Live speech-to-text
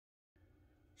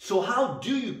So how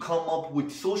do you come up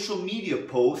with social media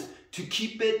posts to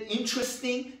keep it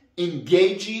interesting,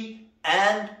 engaging,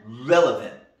 and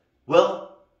relevant?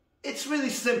 Well, it's really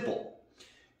simple.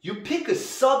 You pick a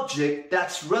subject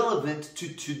that's relevant to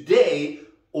today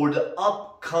or the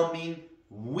upcoming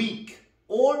week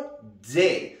or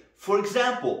day. For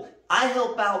example, I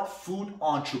help out food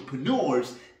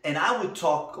entrepreneurs, and I would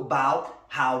talk about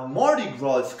how Mardi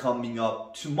Gras is coming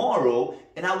up tomorrow,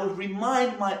 and I would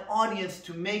remind my audience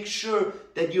to make sure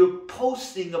that you're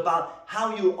posting about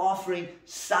how you're offering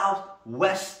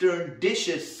Southwestern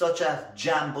dishes such as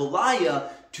jambalaya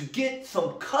to get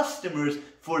some customers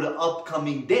for the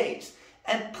upcoming days.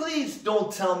 And please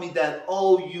don't tell me that,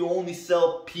 oh, you only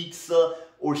sell pizza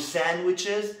or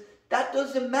sandwiches. That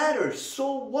doesn't matter.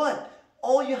 So what?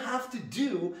 All you have to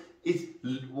do is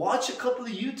watch a couple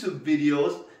of YouTube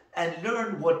videos and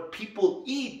learn what people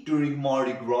eat during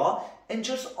Mardi Gras and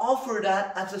just offer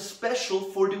that as a special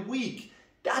for the week.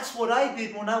 That's what I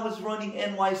did when I was running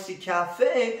NYC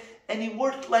Cafe, and it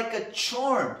worked like a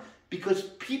charm because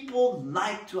people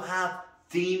like to have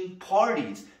theme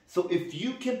parties. So if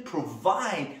you can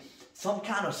provide some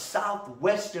kind of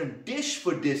Southwestern dish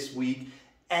for this week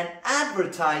and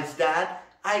advertise that,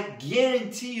 I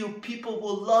guarantee you people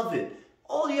will love it.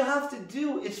 All you have to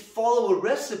do is follow a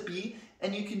recipe,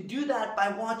 and you can do that by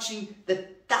watching the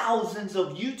thousands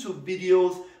of YouTube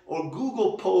videos or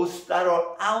Google posts that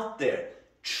are out there.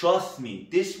 Trust me,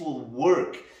 this will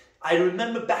work. I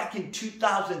remember back in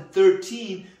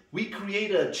 2013, we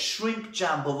created a shrimp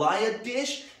jambalaya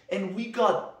dish, and we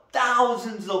got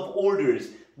thousands of orders.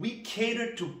 We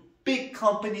catered to big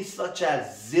companies such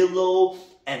as Zillow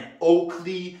and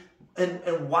Oakley.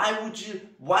 And why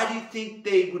do you think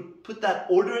they would put that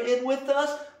order in with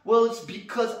us? Well, it's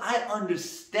because I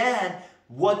understand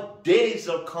what days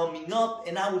are coming up,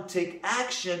 and I would take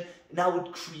action, and I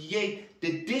would create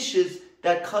the dishes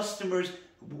that customers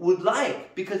would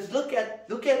like. Because look at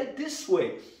it this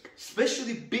way,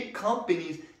 especially big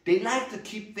companies, they like to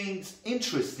keep things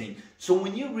interesting. So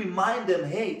when you remind them,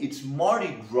 hey, it's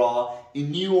Mardi Gras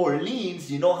in New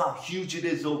Orleans, you know how huge it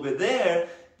is over there,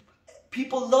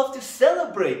 people love to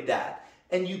celebrate that.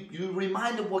 And you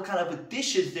remind them what kind of a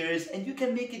dishes there is, and you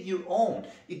can make it your own.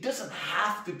 It doesn't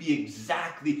have to be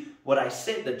exactly what I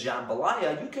said, the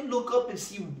jambalaya. You can look up and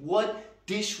see what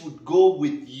dish would go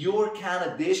with your kind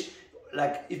of dish.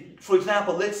 Like, for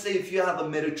example, let's say if you have a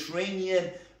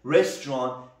Mediterranean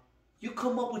restaurant, you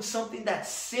come up with something that's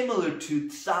similar to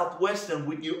Southwestern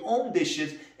with your own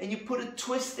dishes, and you put a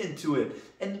twist into it.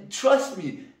 And trust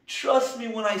me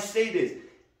when I say this,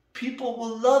 people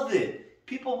will love it.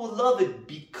 People will love it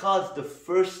because the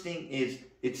first thing is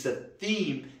it's a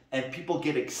theme, and people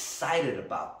get excited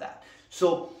about that.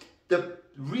 So the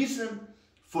reason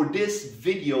for this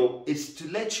video is to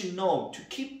let you know, to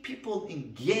keep people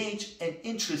engaged and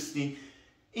interested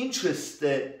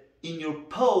in your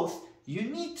post, you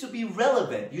need to be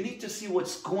relevant. You need to see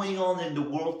what's going on in the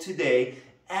world today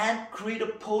and create a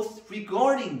post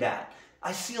regarding that.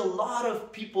 I see a lot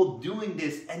of people doing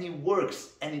this, and it works,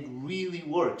 and it really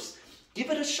works. Give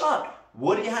it a shot.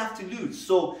 What do you have to lose?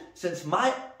 So since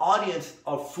my audience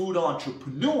are food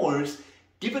entrepreneurs,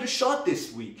 give it a shot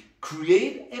this week.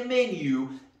 Create a menu.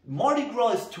 Mardi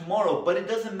Gras is tomorrow, but it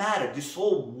doesn't matter. This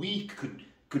whole week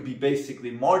could be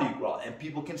basically Mardi Gras, and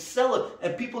people can celebrate,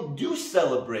 and people do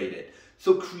celebrate it.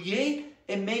 So create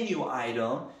a menu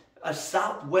item, a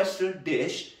Southwestern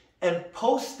dish, and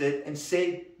post it and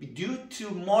say, due to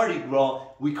Mardi Gras,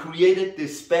 we created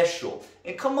this special.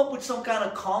 And come up with some kind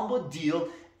of combo deal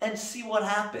and see what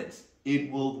happens.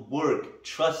 It will work.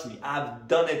 Trust me, I've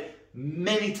done it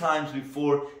many times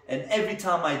before, and every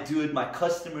time I do it, my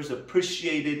customers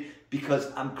appreciate it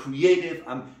because I'm creative,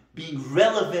 I'm being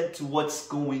relevant to what's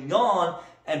going on,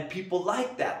 and people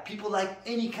like that. People like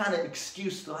any kind of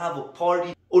excuse to have a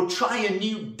party or try a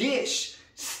new dish.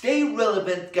 Stay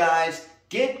relevant, guys.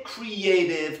 Get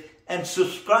creative and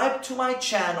subscribe to my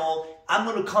channel. I'm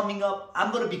going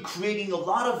to be creating a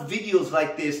lot of videos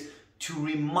like this to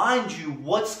remind you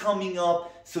what's coming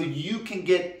up, so you can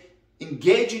get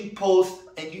engaging posts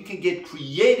and you can get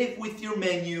creative with your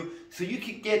menu, so you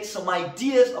can get some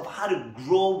ideas of how to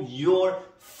grow your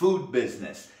food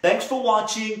business. Thanks for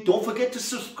watching. Don't forget to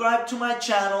subscribe to my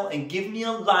channel and give me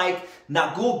a like.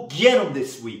 Now go get them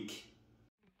this week.